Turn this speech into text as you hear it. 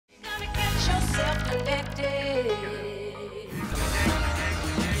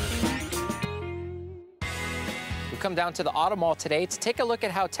come down to the Auto Mall today to take a look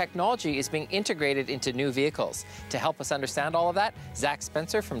at how technology is being integrated into new vehicles. To help us understand all of that, Zack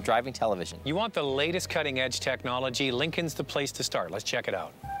Spencer from Driving Television. You want the latest cutting-edge technology? Lincoln's the place to start. Let's check it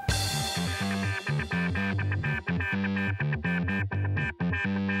out.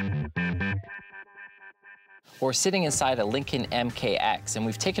 We're sitting inside a Lincoln MKX, and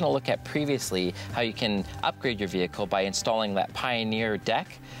we've taken a look at previously how you can upgrade your vehicle by installing that Pioneer deck.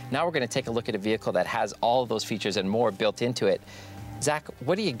 Now we're going to take a look at a vehicle that has all of those features and more built into it. Zack,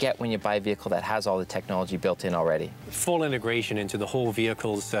 what do you get when you buy a vehicle that has all the technology built in already? Full integration into the whole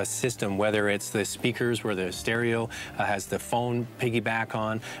vehicle's system, whether it's the speakers where the stereo has the phone piggyback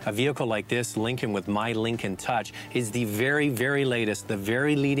on. A vehicle like this, Lincoln with My Lincoln Touch, is the very, very latest, the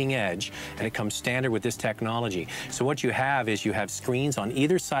very leading edge, and it comes standard with this technology. So what you have is you have screens on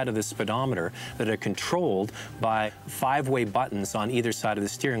either side of the speedometer that are controlled by 5-way buttons on either side of the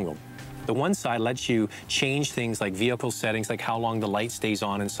steering wheel. The one side lets you change things like vehicle settings, like how long the light stays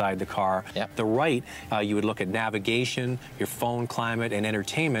on inside the car. Yep. The right, you would look at navigation, your phone, climate, and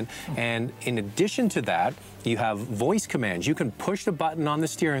entertainment. And in addition to that, you have voice commands. You can push the button on the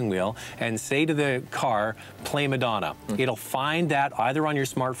steering wheel and say to the car, play Madonna. It'll find that either on your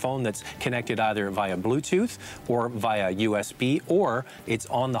smartphone that's connected either via Bluetooth or via USB, or it's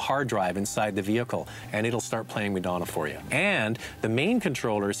on the hard drive inside the vehicle, and it'll start playing Madonna for you. And the main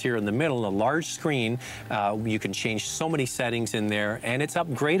controllers here in the middle, a large screen, you can change so many settings in there, and it's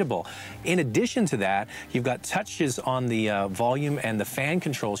upgradable. In addition to that, you've got touches on the volume and the fan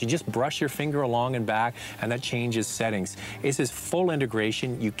controls. You just brush your finger along and back, and that changes settings. This is full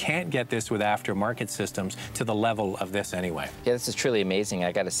integration. You can't get this with aftermarket systems to the level of this anyway. Yeah, this is truly amazing.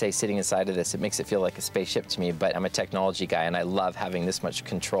 I got to say, sitting inside of this, it makes it feel like a spaceship to me, but I'm a technology guy, and I love having this much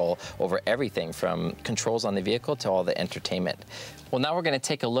control over everything from controls on the vehicle to all the entertainment. Well, now we're going to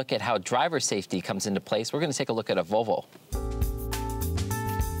take a look at how driver safety comes into place. We're going to take a look at a Volvo.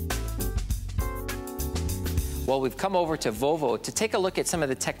 Well, we've come over to Volvo to take a look at some of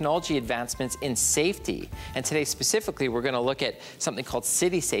the technology advancements in safety. And today specifically, we're going to look at something called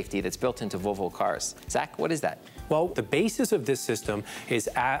city safety that's built into Volvo cars. Zack, what is that? Well, the basis of this system is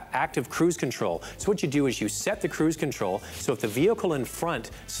active cruise control. So what you do is you set the cruise control, so if the vehicle in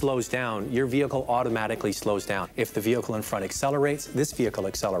front slows down, your vehicle automatically slows down. If the vehicle in front accelerates, this vehicle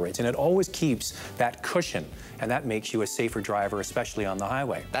accelerates. And it always keeps that cushion, and that makes you a safer driver, especially on the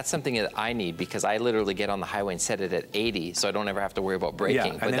highway. That's something that I need, because I literally get on the highway and set it at 80, so I don't ever have to worry about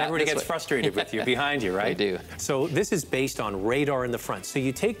braking. Yeah, and then everybody gets frustrated with you behind you, right? They do. So this is based on radar in the front. So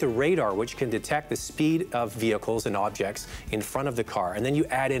you take the radar, which can detect the speed of vehicles and objects in front of the car, and then you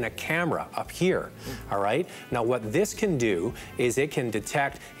add in a camera up here, all right? Now what this can do is it can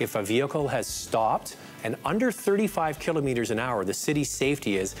detect if a vehicle has stopped, and under 35 kilometers an hour, the city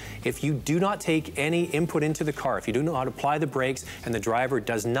safety is if you do not take any input into the car, if you do not apply the brakes and the driver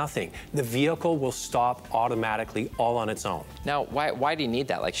does nothing, the vehicle will stop automatically all on its own. Now, why do you need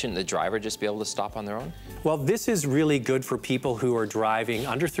that? Like, shouldn't the driver just be able to stop on their own? Well, this is really good for people who are driving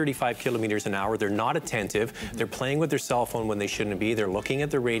under 35 kilometers an hour. They're not attentive. They're playing with their cell phone when they shouldn't be. They're looking at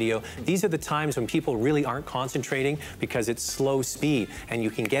the radio. These are the times when people really aren't concentrating because it's slow speed, and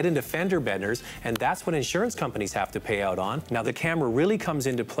you can get into fender benders, and that's what insurance companies have to pay out on. Now, the camera really comes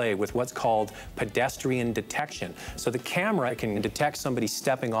into play with what's called pedestrian detection. So the camera can detect somebody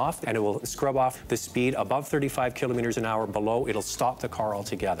stepping off, and it will scrub off the speed above 35 kilometers an hour. Below, it'll stop the car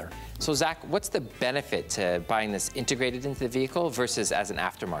altogether. So, Zack, what's the benefit to buying this integrated into the vehicle versus as an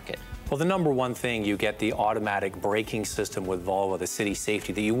aftermarket? Well, the number one thing, you get the automatic braking system with Volvo, the city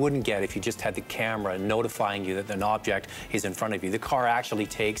safety, that you wouldn't get if you just had the camera notifying you that an object is in front of you. The car actually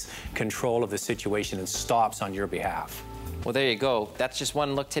takes control of the situation and stops on your behalf. Well, there you go. That's just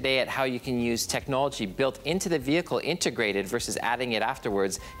one look today at how you can use technology built into the vehicle, integrated, versus adding it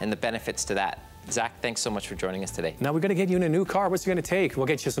afterwards, and the benefits to that. Zack, thanks so much for joining us today. Now we're going to get you in a new car. What's it going to take? We'll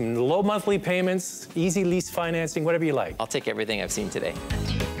get you some low monthly payments, easy lease financing, whatever you like. I'll take everything I've seen today.